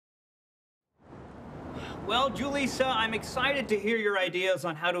Well, Julissa, I'm excited to hear your ideas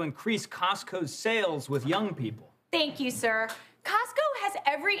on how to increase Costco's sales with young people. Thank you, sir. Costco has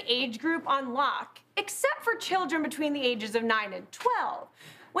every age group on lock, except for children between the ages of 9 and 12.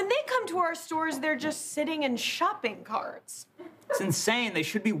 When they come to our stores, they're just sitting in shopping carts. It's insane. They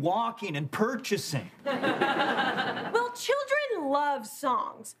should be walking and purchasing. Well, children love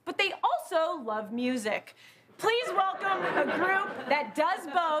songs, but they also love music. Please welcome a group that does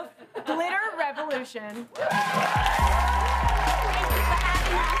both, Glitter Revolution.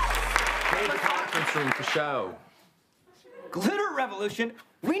 Hey, the conference room for show. Glitter Revolution?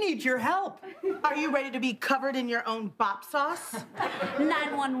 We need your help. Are you ready to be covered in your own bop sauce?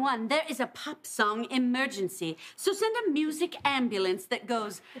 911, there is a pop song emergency. So send a music ambulance that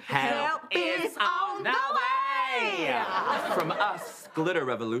goes, Help is on the way! From us, Glitter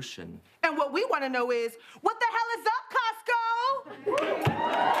Revolution. And what we want to know is, what the hell is up,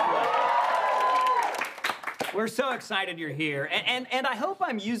 Costco? We're so excited you're here. And I hope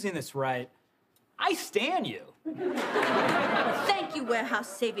I'm using this right. I stan you. Thank you, Warehouse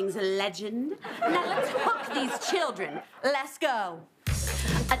Savings legend. Now let's hook these children. Let's go.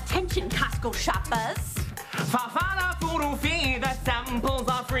 Attention, Costco shoppers. Fafana Furu Fee, the samples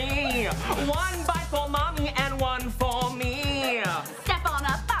are free. One bite for mommy and one for me. Step on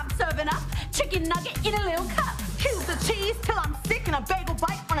up, I'm serving up. Chicken nugget in a little cup. Cube the cheese till I'm sick and a bagel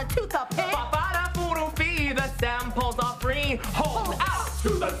bite on a tooth up here. Fafana Furu Fee, the samples are free. Hold out to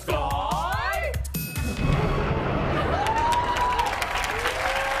the sky.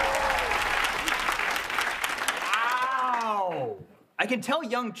 I can tell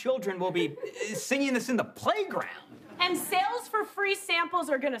young children will be singing this in the playground. And sales for free samples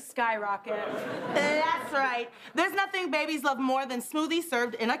are gonna skyrocket. That's right. There's nothing babies love more than smoothies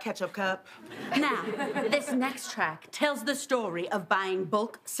served in a ketchup cup. Now, this next track tells the story of buying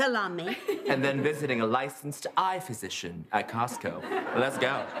bulk salami. And then visiting a licensed eye physician at Costco. Let's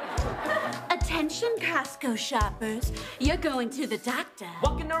go. Attention, Costco shoppers. You're going to the doctor.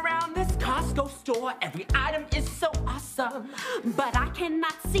 Walking around this Costco store, every item is so awesome. But I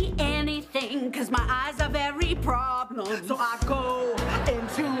cannot see anything, because my eyes are very problem. So I go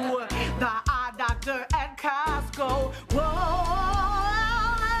into the eye doctor at Costco. Whoa,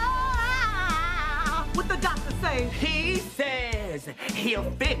 what the doctor say? He says he'll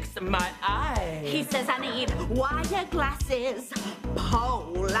fix my eyes. He says I need wire glasses,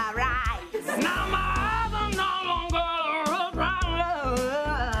 polarized. Now my eyes are no longer brown.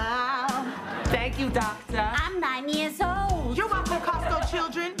 Thank you, doctor. I'm 9 years old. You're welcome, Costco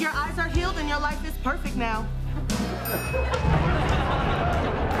children. Your eyes are healed and your life is perfect now.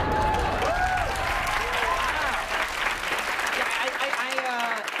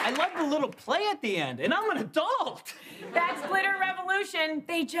 I love the little play at the end, and I'm an adult. That's Glitter Revolution.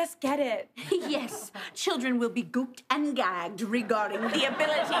 They just get it. Yes, children will be gooped and gagged regarding the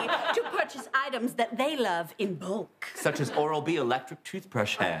ability to purchase items that they love in bulk. Such as Oral-B electric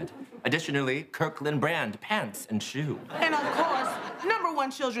toothbrush head. Additionally, Kirkland brand pants and shoe. And of course,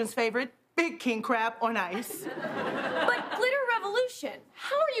 #1 children's favorite, Big King Crab on ice. But Glitter Revolution,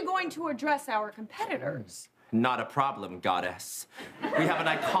 how are you going to address our competitors? Not a problem, goddess. We have an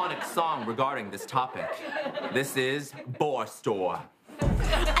iconic song regarding this topic. This is Boar Store.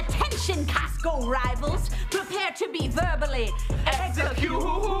 Attention, Costco rivals. Prepare to be verbally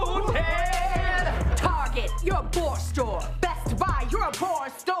executed. Target, your Boar Store. Best Buy, you're a Boar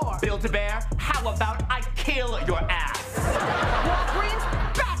Store. Build-A-Bear, how about I kill your ass? Walgreens,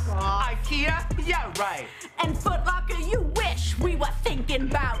 back off. IKEA, yeah, right. And Foot Locker, you wish we were thinking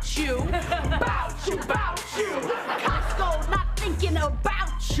about you. Bout you. Costco not thinking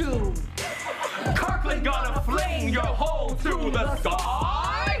about you. Kirkland gonna fling your hole to the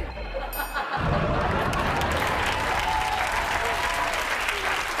sky.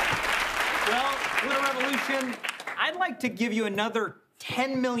 Well, Glitter Revolution, I'd like to give you another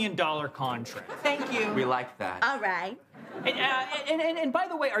 $10 million contract. Thank you. We like that. All right. And by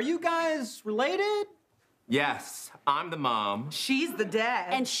the way, are you guys related? Yes, I'm the mom. She's the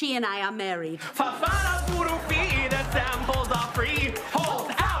dad. And she and I are married. Fafana Furu Fee, the samples are free.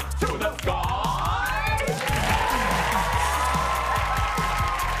 Hold out to the sky.